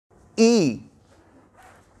E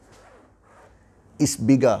is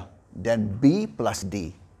bigger than B plus D,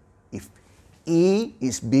 if E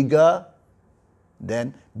is bigger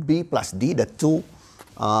than B plus D, the two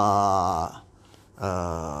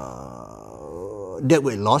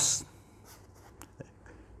deadweight loss,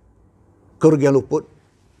 kerugian luput.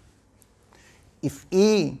 If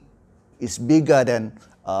E is bigger than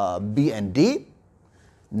B and D,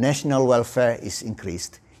 national welfare is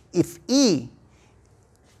increased. If E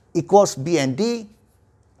equals B and D,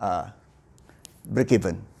 break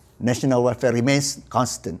even. National welfare remains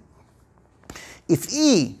constant. If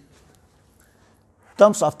E,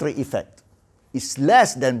 terms of trade effect, is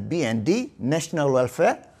less than B and D, national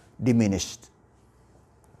welfare diminished.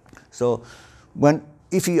 So,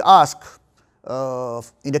 if you ask,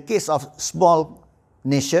 in the case of small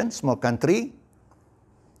nation, small country,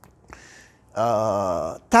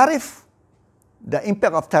 tariff, the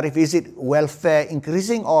impact of tariff, is it welfare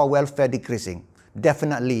increasing or welfare decreasing?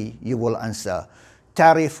 Definitely you will answer,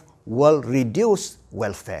 tariff will reduce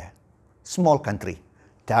welfare. Small country.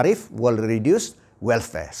 Tariff will reduce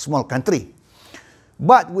welfare. Small country.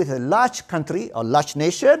 But with a large country or large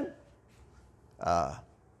nation,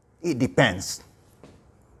 it depends.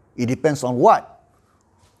 It depends on what?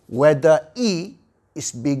 Whether E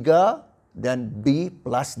is bigger than B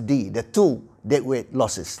plus D, the two deadweight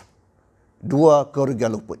losses. Dua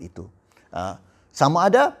kerugian luput itu. Sama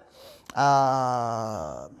ada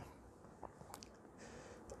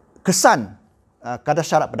kesan kadar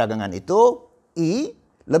syarat perdagangan itu, E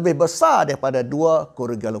lebih besar daripada dua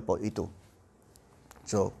kerugian luput itu.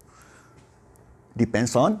 So,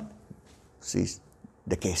 depends on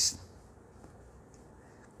the case.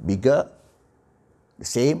 Bigger, the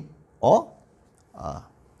same, or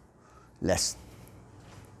less.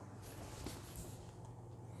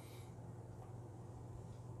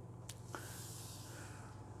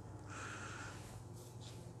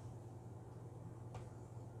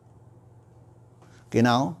 Okay,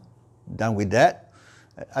 now, done with that.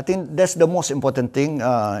 I think that's the most important thing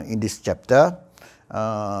in this chapter.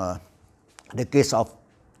 The case of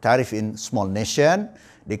tariff in small nation,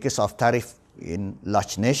 the case of tariff in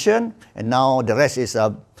large nation, and now the rest is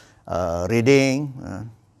reading.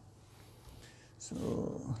 So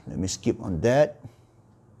let me skip on that.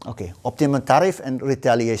 Okay, optimum tariff and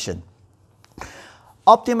retaliation.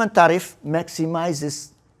 Optimum tariff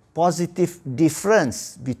maximizes positive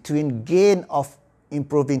difference between gain of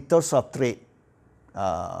improving terms of trade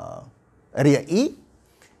area E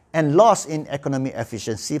and loss in economic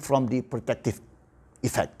efficiency from the protective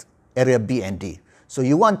effect, area B and D. So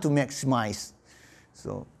you want to maximize.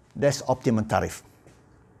 So that's optimum tariff.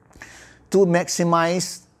 To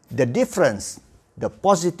maximize the difference, the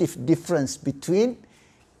positive difference between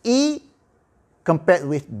E compared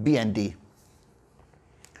with B and D.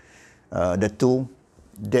 The two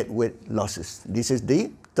deadweight losses. This is the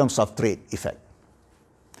terms of trade effect.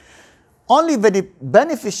 Only very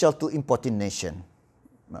beneficial to importing nation.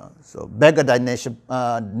 So beggar thy nation,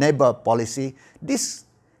 neighbor policy. This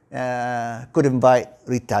could invite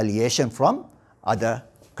retaliation from other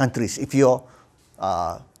countries if you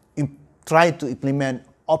try to implement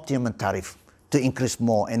optimum tariff to increase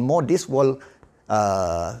more and more. This will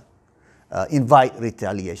invite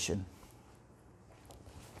retaliation.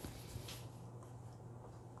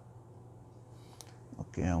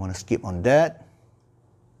 Okay, I want to skip on that.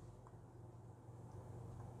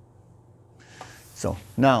 So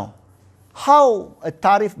now, how a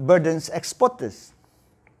tariff burdens exporters?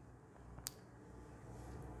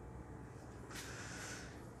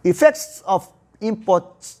 Effects of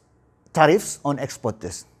import tariffs on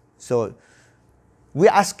exporters. So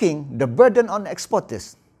we're asking the burden on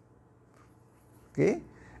exporters. Okay,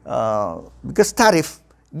 because tariff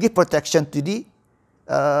give protection to the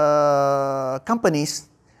companies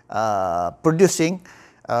producing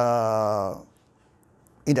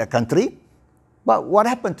in the country. But what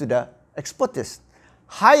happened to the exporters?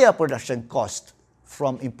 Higher production cost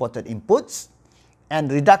from imported inputs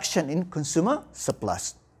and reduction in consumer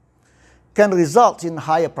surplus can result in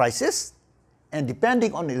higher prices and,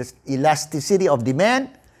 depending on elasticity of demand,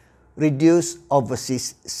 reduce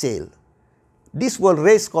overseas sale. This will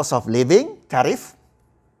raise cost of living, tariff.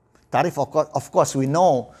 Tariff, of course, we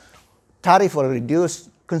know tariff will reduce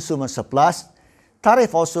consumer surplus.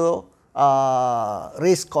 Tariff also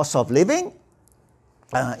raise cost of living.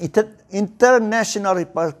 International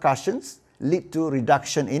repercussions lead to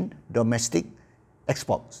reduction in domestic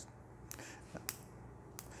exports.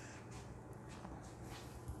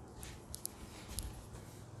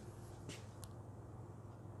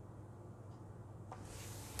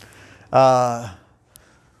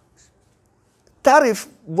 tariff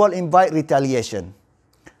will invite retaliation.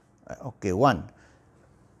 Okay, one.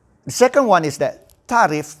 The second one is that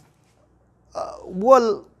tariff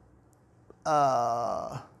will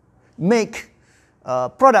make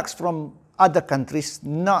products from other countries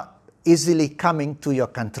not easily coming to your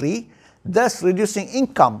country, thus reducing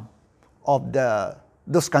income of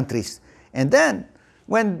those countries. And then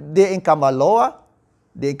when their incomes are lower,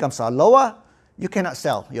 you cannot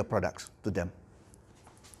sell your products to them.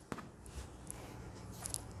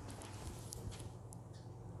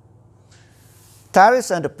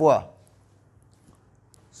 Tariffs and the poor.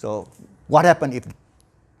 So what happens if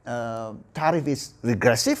tariff is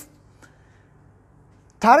regressive?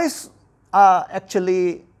 Tariffs are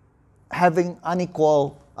actually having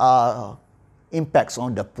unequal impacts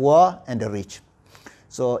on the poor and the rich.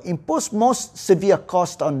 So impose most severe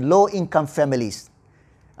cost on low-income families.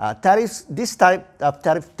 This type of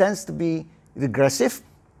tariff tends to be regressive.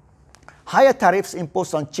 Higher tariffs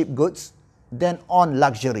imposed on cheap goods than on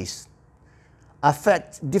luxuries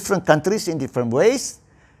affect different countries in different ways,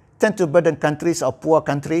 tend to burden countries or poor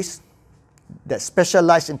countries that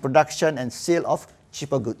specialize in production and sale of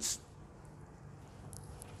cheaper goods.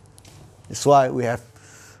 That's why we have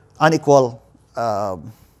unequal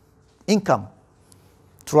income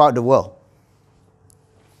throughout the world.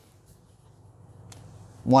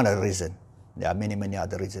 One of the reasons. There are many, many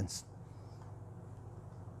other reasons.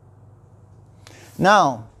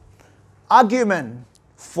 Now, argument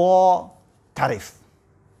for tariff.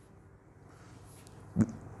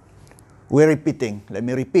 We're repeating. Let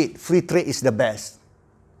me repeat. Free trade is the best.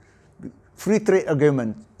 Free trade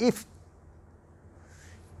argument. If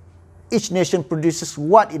each nation produces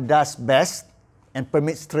what it does best and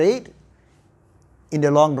permits trade, in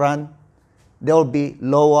the long run, there will be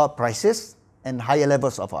lower prices and higher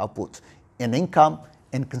levels of output and income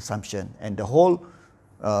and consumption, and the whole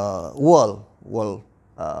world will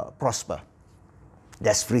prosper.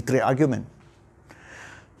 That's free trade argument.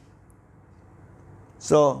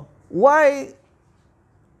 So why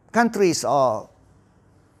countries or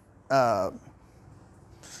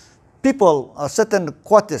people or certain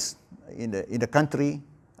quarters in the country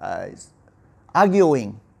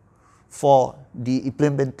arguing for the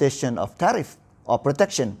implementation of tariff or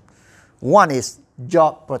protection? One is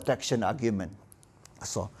job protection argument.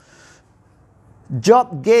 So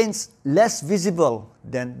job gains less visible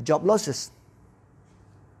than job losses.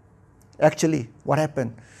 Actually, what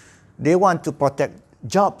happened? They want to protect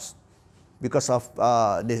jobs because of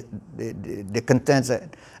the contents,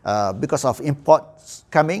 because of imports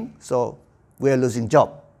coming, so we are losing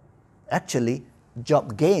job. Actually,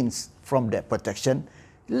 job gains from that protection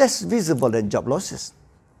less visible than job losses.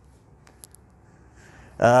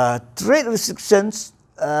 Trade restrictions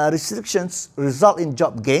result in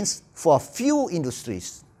job gains for few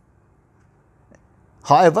industries.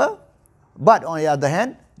 However, but on the other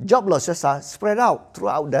hand, job losses are spread out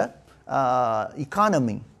throughout the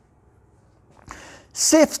economy.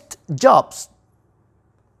 Saved jobs,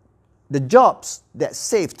 the jobs that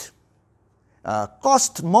saved,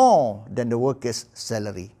 cost more than the worker's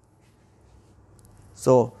salary.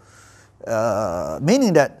 So,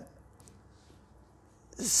 meaning that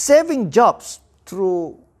saving jobs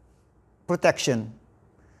through protection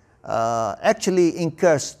actually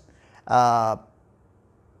incurs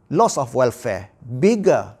loss of welfare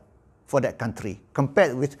bigger for that country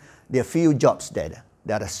compared with the few jobs that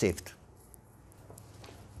are saved.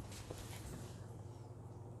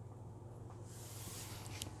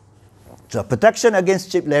 So protection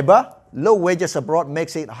against cheap labor, low wages abroad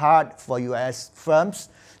makes it hard for US firms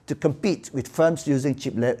to compete with firms using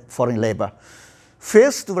cheap foreign labor.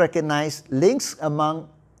 Fails to recognize links among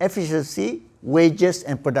efficiency, wages,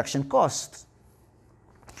 and production costs.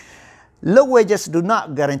 Low wages do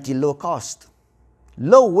not guarantee low cost.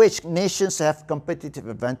 Low-wage nations have competitive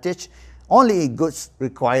advantage only in goods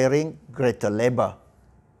requiring greater labor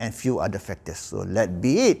and few other factors. So let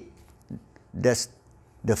be it. That's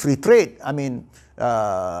the free trade. I mean,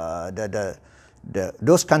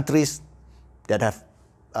 those countries that have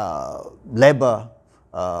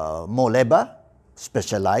more labor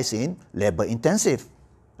specialize in labor-intensive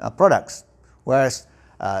products, whereas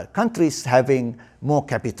countries having more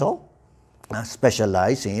capital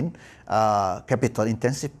specialize in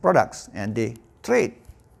capital-intensive products, and they trade.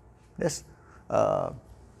 That's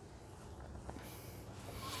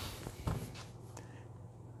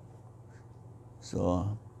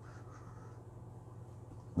so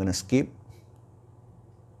I'm going to skip.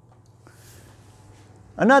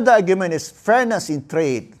 Another argument is fairness in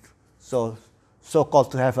trade,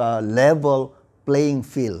 so-called to have a level playing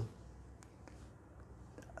field,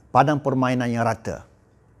 padang permainan yang rata.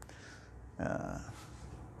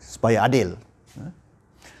 supaya adil.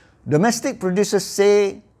 Domestic producers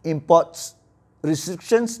say imports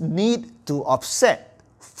restrictions need to offset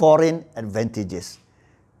foreign advantages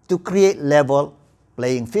to create level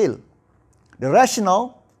playing field. The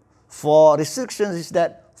rationale for restrictions is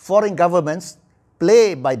that foreign governments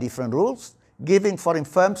play by different rules, giving foreign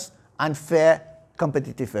firms unfair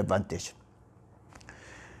competitive advantage.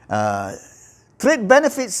 Trade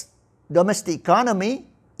benefits domestic economy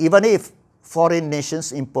even if foreign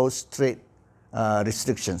nations impose trade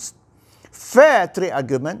restrictions. Fair trade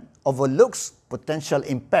argument overlooks potential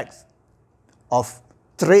impacts of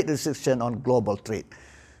trade restriction on global trade.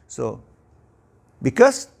 So,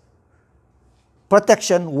 because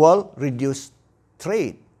protection will reduce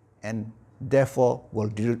trade and therefore will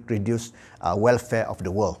reduce welfare of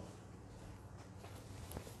the world.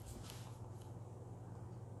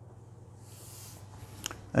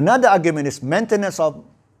 Another argument is maintenance of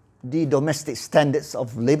the domestic standards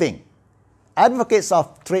of living. Advocates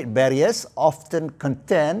of trade barriers often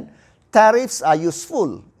contend tariffs are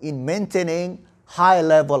useful in maintaining high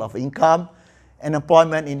level of income and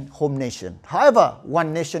employment in home nation. However,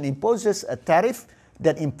 one nation imposes a tariff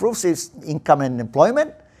that improves its income and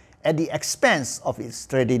employment at the expense of its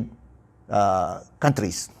trading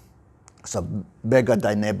countries. So, beggar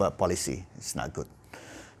thy neighbor policy is not good.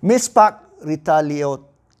 May spark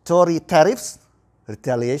retaliatory tariffs,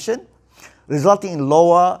 retaliation, resulting in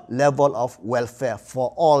lower level of welfare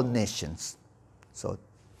for all nations. So,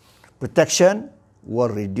 protection will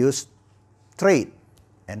reduce trade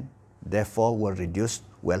and therefore will reduce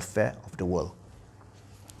welfare of the world.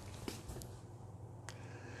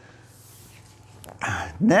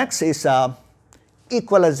 Next is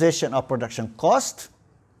equalization of production cost.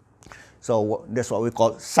 So that's what we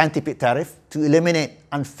call scientific tariff, to eliminate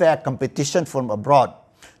unfair competition from abroad.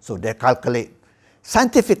 So they calculate,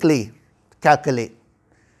 scientifically calculate,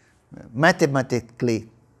 mathematically,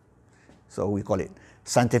 so we call it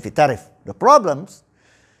scientific tariff. The problems,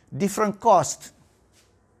 different costs.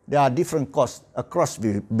 There are different costs across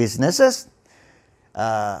businesses,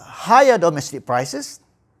 higher domestic prices,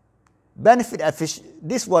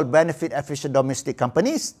 this will benefit efficient domestic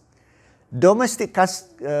companies. Domestic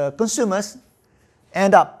consumers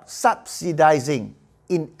end up subsidizing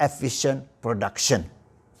inefficient production.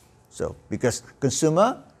 So, because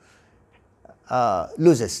consumer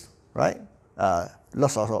loses, right?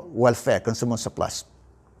 Loss of welfare, consumer surplus.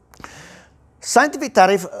 Scientific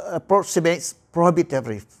tariff approximates prohibitive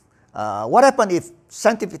tariff. What happens if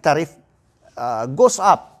scientific tariff goes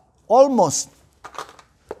up almost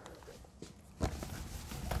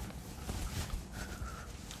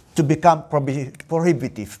to become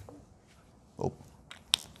prohibitive? Oh.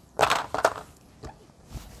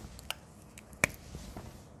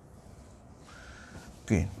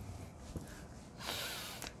 Okay.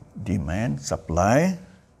 Demand, supply.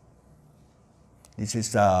 This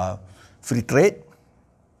is free trade.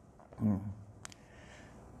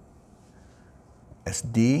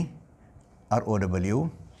 SD,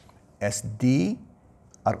 ROW, SD,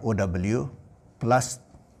 ROW plus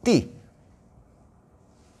T.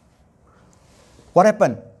 What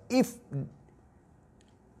happened if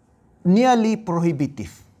nearly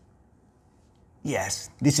prohibitive? Yes,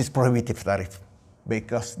 this is prohibitive tariff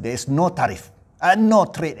because there is no tariff and no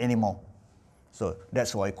trade anymore. So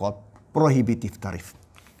that's why I call prohibitive tariff.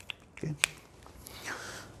 Okay.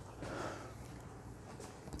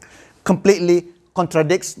 Completely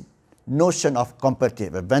contradicts notion of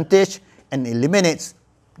competitive advantage and eliminates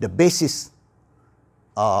the basis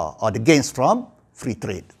or the gains from free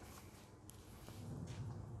trade.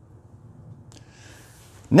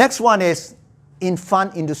 Next one is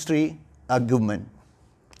infant industry argument,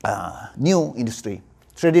 new industry.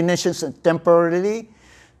 Trading nations temporarily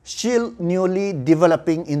shield newly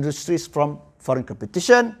developing industries from foreign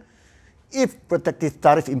competition. If protective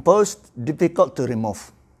tariff imposed, difficult to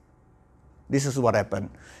remove. This is what happened.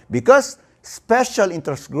 Because special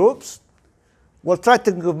interest groups will try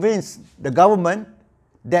to convince the government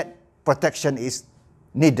that protection is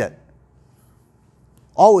needed.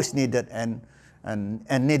 Always needed and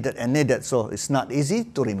needed. So it's not easy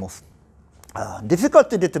to remove. Difficult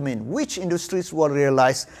to determine which industries will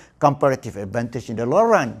realize comparative advantage in the long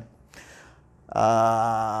run.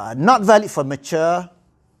 Not valid for mature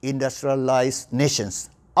industrialized nations.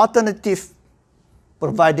 Alternative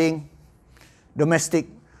providing domestic.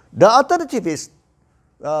 The alternative is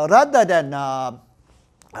rather than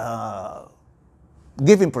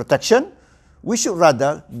giving protection, we should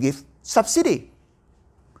rather give subsidy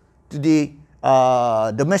to the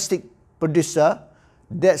domestic producer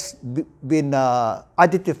that's been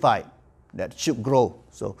identified that should grow.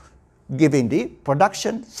 So giving the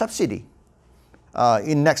production subsidy.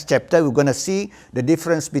 In next chapter, we're going to see the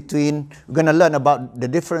difference between, we're going to learn about the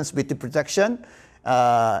difference between protection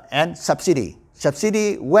and subsidy.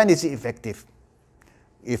 Subsidy, when is it effective?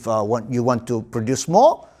 If you want to produce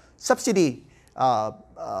more, subsidy,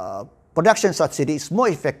 production subsidy is more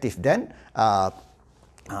effective than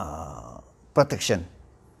protection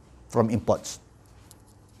from imports.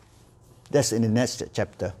 That's in the next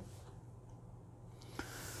chapter.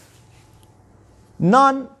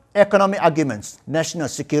 Non-economic arguments, national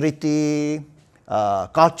security,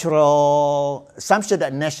 cultural, assumption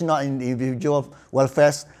that national and individual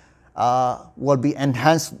welfares will be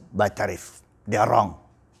enhanced by tariff. They are wrong.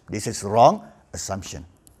 This is wrong assumption.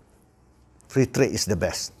 Free trade is the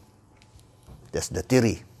best. That's the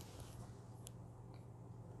theory.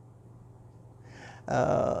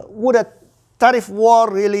 Would a tariff war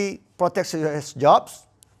really protect US jobs?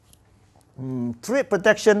 Trade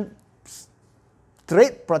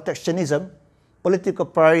protectionism, political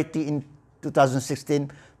priority in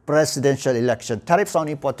 2016 presidential election. Tariffs on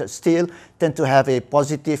imported steel tend to have a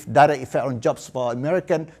positive direct effect on jobs for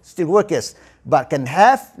American steel workers, but can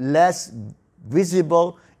have less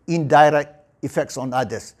visible indirect effects on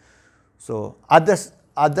others. So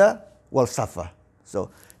other will suffer. So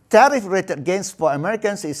tariff-related gains for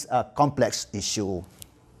Americans is a complex issue.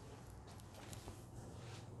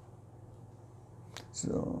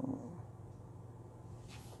 So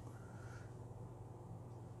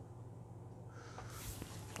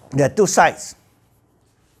there are two sides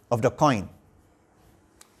of the coin.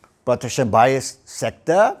 Protection bias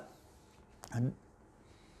sector, and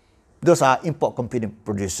those are import competing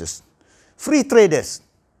producers. Free traders,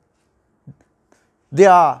 they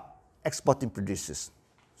are exporting producers.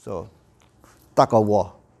 So, tug of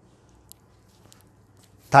war,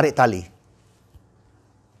 tarik tali.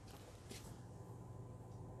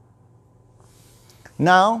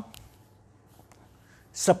 Now,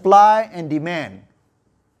 supply and demand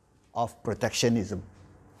of protectionism.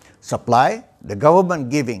 Supply, the government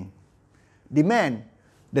giving. Demand,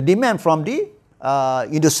 the demand from the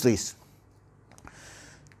industries.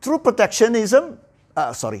 Though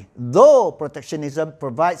protectionism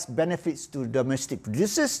provides benefits to domestic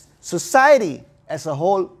producers, society as a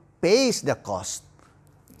whole pays the cost,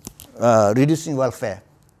 reducing welfare.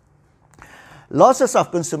 Losses of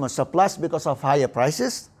consumer supplies because of higher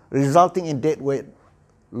prices, resulting in deadweight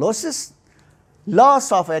losses.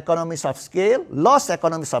 Loss economies of scale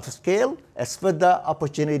as further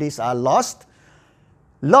opportunities are lost.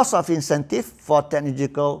 Loss of incentive for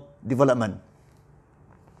technological development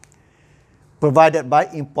provided by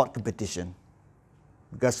import competition.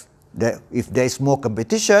 Because if there is more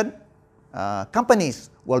competition, companies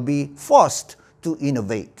will be forced to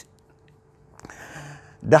innovate.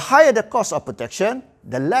 The higher the cost of protection,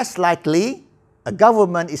 the less likely a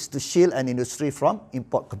government is to shield an industry from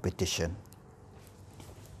import competition.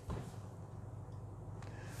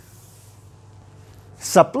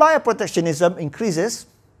 Supply protectionism increases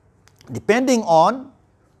depending on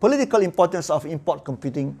political importance of import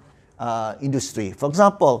competing industry. For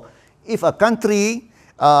example, if a country,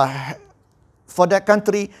 for that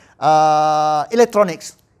country,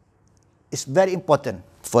 electronics is very important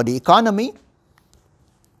for the economy.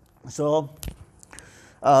 So,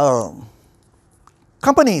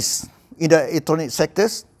 companies in the electronic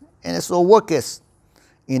sectors and also workers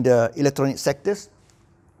in the electronic sectors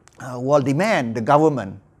will demand the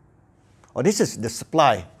government, this is the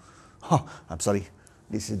supply.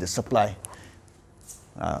 This is the supply.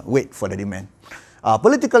 Wait for the demand.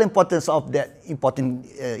 Political importance of that importing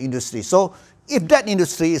industry. So, if that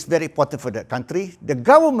industry is very important for that country, the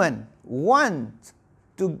government wants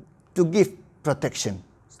to give protection.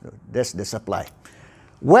 So that's the supply.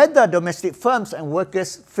 Whether domestic firms and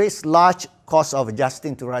workers face large costs of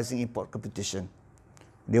adjusting to rising import competition,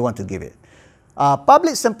 they want to give it.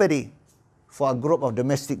 Public sympathy for a group of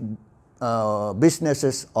domestic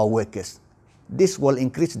businesses or workers. This will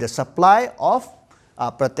increase the supply of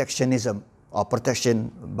protectionism or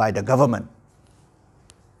protection by the government.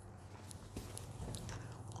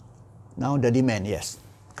 Now the demand, yes,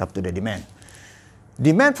 come to the demand.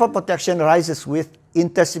 Demand for protection rises with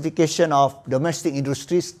intensification of domestic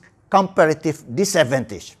industries' comparative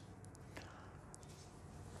disadvantage.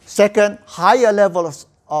 Second, higher levels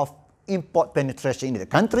of import penetration in the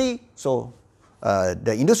country. So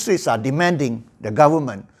the industries are demanding the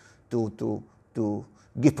government to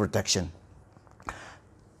give protection.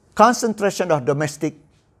 Concentration of domestic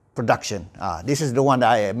production. This is the one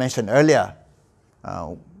that I mentioned earlier.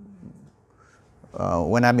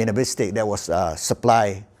 When I made a mistake, there was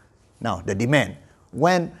supply. Now the demand.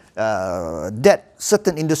 when that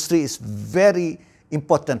certain industry is very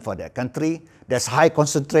important for that country. There's high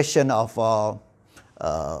concentration of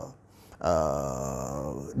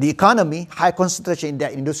the economy, high concentration in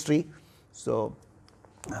that industry, so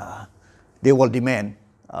they will demand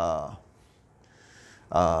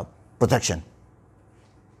protection.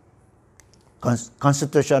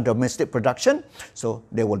 Concentration of domestic production, so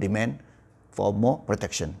they will demand for more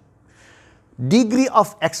protection. Degree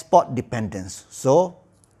of export dependence, so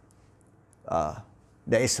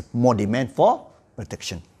there is more demand for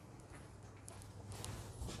protection.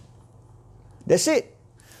 That's it.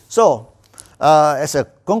 So, as a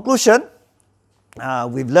conclusion,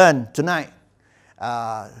 we've learned tonight,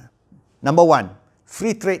 number one,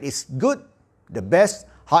 free trade is good, the best.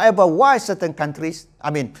 However, why certain countries,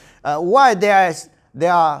 why there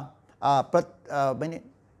are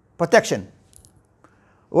protection?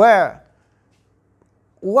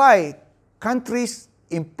 Why countries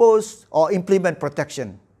impose or implement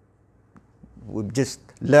protection? We've just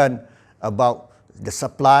learned about the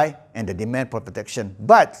supply and the demand for protection.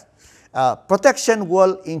 But protection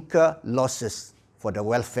will incur losses for the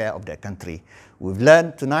welfare of that country. We've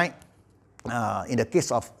learned tonight, in the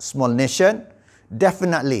case of small nation,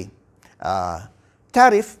 definitely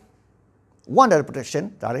tariff, one of the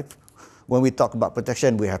protection, tariff. When we talk about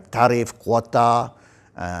protection, we have tariff, quota,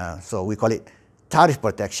 so we call it tariff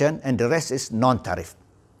protection, and the rest is non-tariff.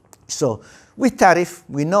 So with tariff,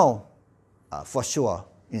 we know for sure,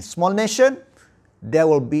 in small nation, there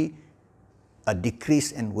will be a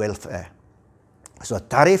decrease in welfare. So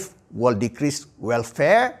tariff will decrease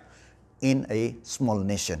welfare in a small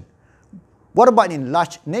nation. What about in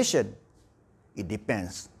large nation? It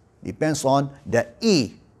depends. Depends on the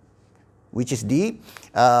E, which is the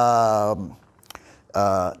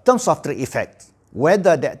terms of trade effect.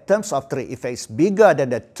 Whether that terms of trade effect is bigger than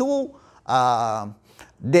the two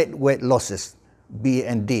deadweight losses, B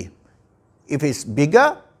and D. If it's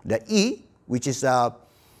bigger, the E, which is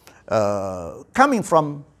coming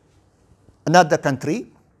from another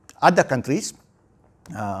country, other countries,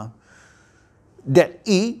 that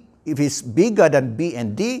E, if it's bigger than B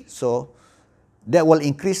and D, so that will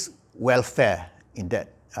increase welfare in that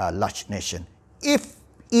large nation. If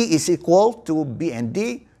E is equal to B and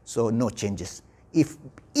D, so no changes. If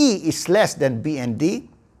E is less than B and D,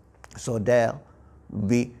 so there will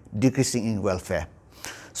be decreasing in welfare.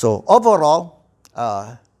 So overall,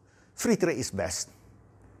 free trade is best.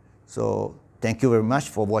 So thank you very much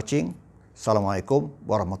for watching. Assalamualaikum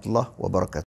warahmatullahi wabarakatuh.